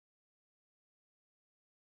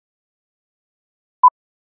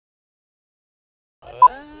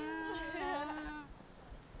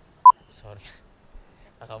Sorry.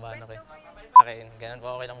 Nakabahan ako eh. Akin, ganun po,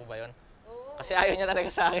 okay lang po ba yun? Kasi ayaw niya talaga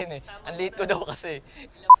sa akin eh. Ang late ko daw kasi.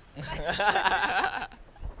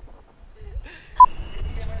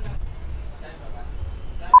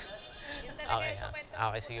 Okay,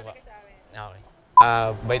 okay, sige po. Okay.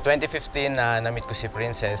 By 2015, na-meet ko si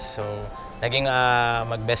Princess. So, naging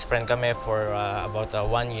mag-best friend kami for about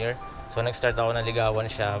 1 year. So, nag-start ako na ligawan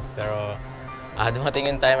siya. Pero,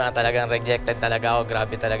 dumating yung time na talagang rejected talaga ako.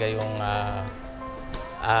 Grabe talaga yung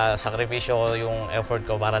sakripisyo ko, yung effort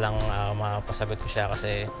ko para lang mapasagot ko siya.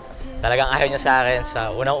 Kasi talagang ayaw niya sa akin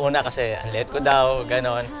sa unang-una kasi ang late ko daw,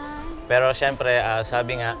 ganon. Pero, syempre,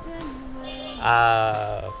 sabi nga,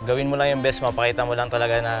 gawin mo lang yung best, mapakita mo lang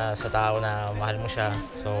talaga na sa tao na mahal mo siya.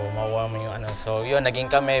 So, makuha mo yung ano. So, yun,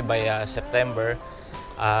 naging kami by September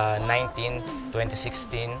 19,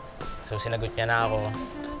 2016. So, sinagot niya na ako.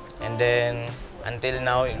 And then, until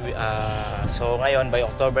now, so ngayon, by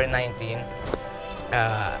October 19,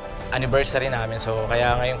 anniversary namin. So,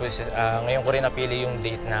 kaya ngayon ko rin napili yung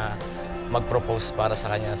date na mag-propose para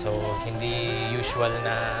sa kanya. So, hindi usual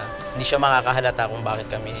na, hindi siya makakahalata kung bakit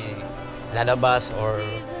kami lalabas or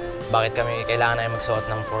bakit kami kailangan na magsuot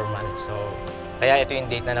ng formal. So, kaya ito yung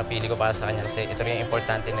date na napili ko para sa kanya kasi ito rin yung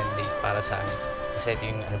importante na date para sa amin. Kasi ito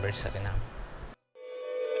yung anniversary namin.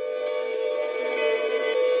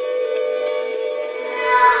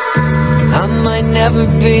 I might never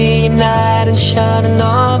be a knight in shining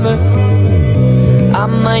armor. I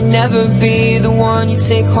might never be the one you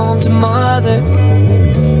take home to mother.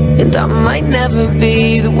 And I might never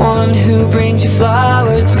be the one who brings you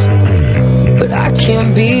flowers. But I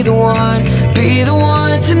can't be the one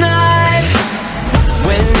tonight.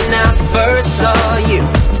 When I first saw you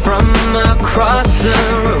from across the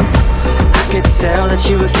room, I could tell that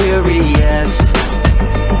you were curious.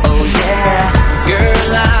 Oh yeah,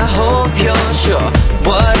 girl, I hope you're sure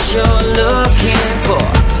what you're looking for,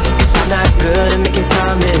 'cause I'm not good at making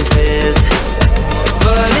promises.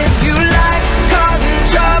 But if you like causing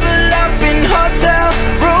trouble up in hotel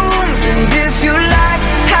rooms, and if you like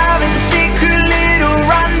having secret little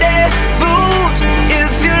rendezvous,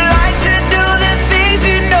 if you like to do the things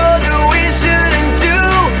you know that we shouldn't do,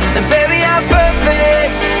 then baby, I'm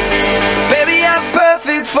perfect. Baby, I'm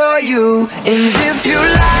perfect for you. And if you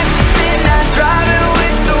like midnight driving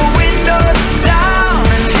with the windows down,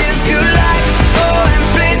 and if you like going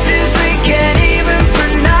places we can't even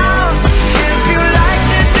pronounce, if you like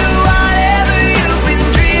to do whatever you've been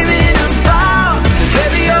dreaming about,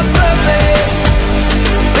 baby, you're perfect.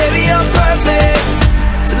 Baby, you're perfect.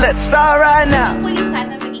 So let's start right now. Hopefully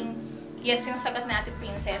sana maging yes yung sagot na Ate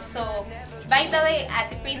Princess. So, by the way,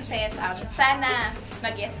 Ate Princess, sana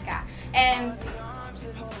mag-yes ka. And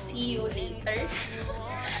see you later.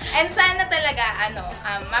 And sana talaga,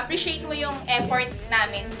 ma-appreciate mo yung effort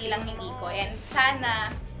namin, hindi lang ni Nico. And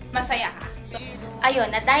sana masaya ka. So,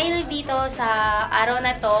 ayun, at dahil dito sa araw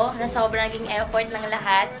na to, na sobrang naging effort ng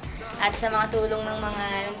lahat at sa mga tulong ng mga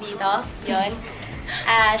nandito, yun,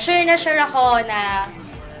 sure na sure ako na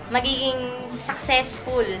magiging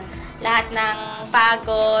successful lahat ng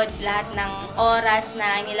pagod, lahat ng oras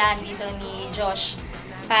na inilaan dito ni Josh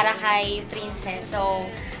para kay Princess. So,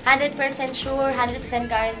 100% sure, 100%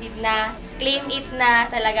 guaranteed na, claim it na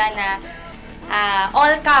talaga na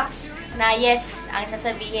all caps na yes ang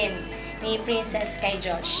sasabihin ni Princess kay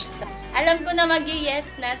Josh. So, alam ko na mag-yes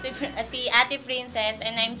na si Ate Princess,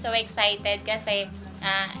 and I'm so excited kasi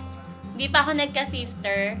di pa ako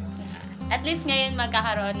nagka-sister. At least ngayon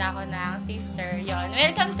magkakaroon na ako ng sister. Yon.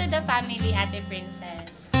 Welcome to the family, Ate Princess.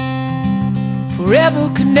 Forever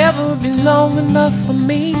could never be long enough for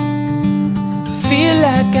me. Feel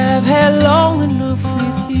like I've had long enough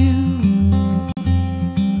with you.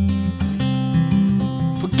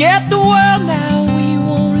 Forget the world now, we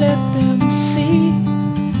won't let them see.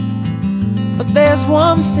 But there's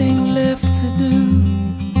one thing left to do.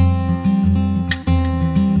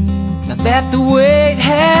 Now that the weight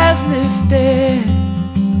has lifted,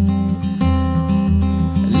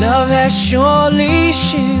 love has surely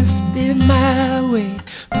shifted my way.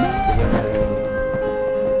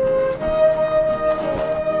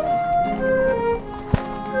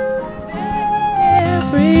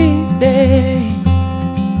 Every day,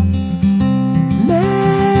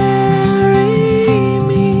 marry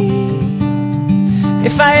me.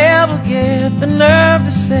 If I ever get the nerve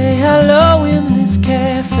to say hello in this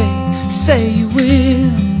cafe, say you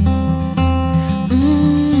will.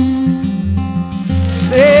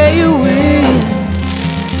 Say you will.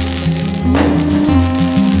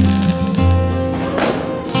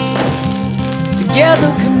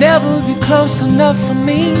 Together could never be close enough for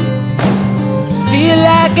me to feel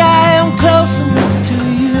like I am close enough to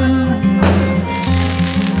you.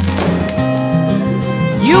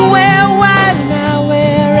 You wear white and I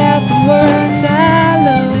wear out the words I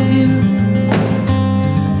love you.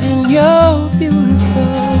 And you're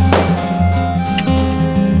beautiful.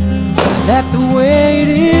 That the wait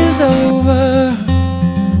is over.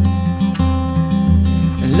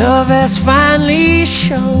 Love has finally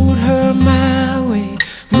showed her my way.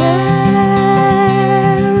 Marry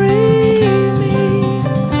me.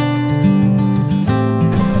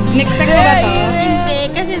 In-expect mo ba to? Hindi,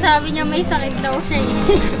 kasi sabi niya may sakit daw siya eh.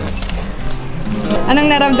 Anong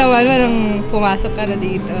naramdaman mo nung pumasok ka na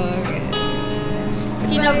dito?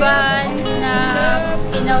 Kinabahan na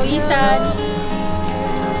pinawisan.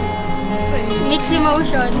 Mixed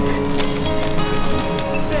emotion.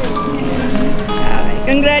 Okay.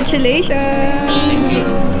 Congratulations! Thank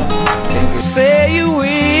you.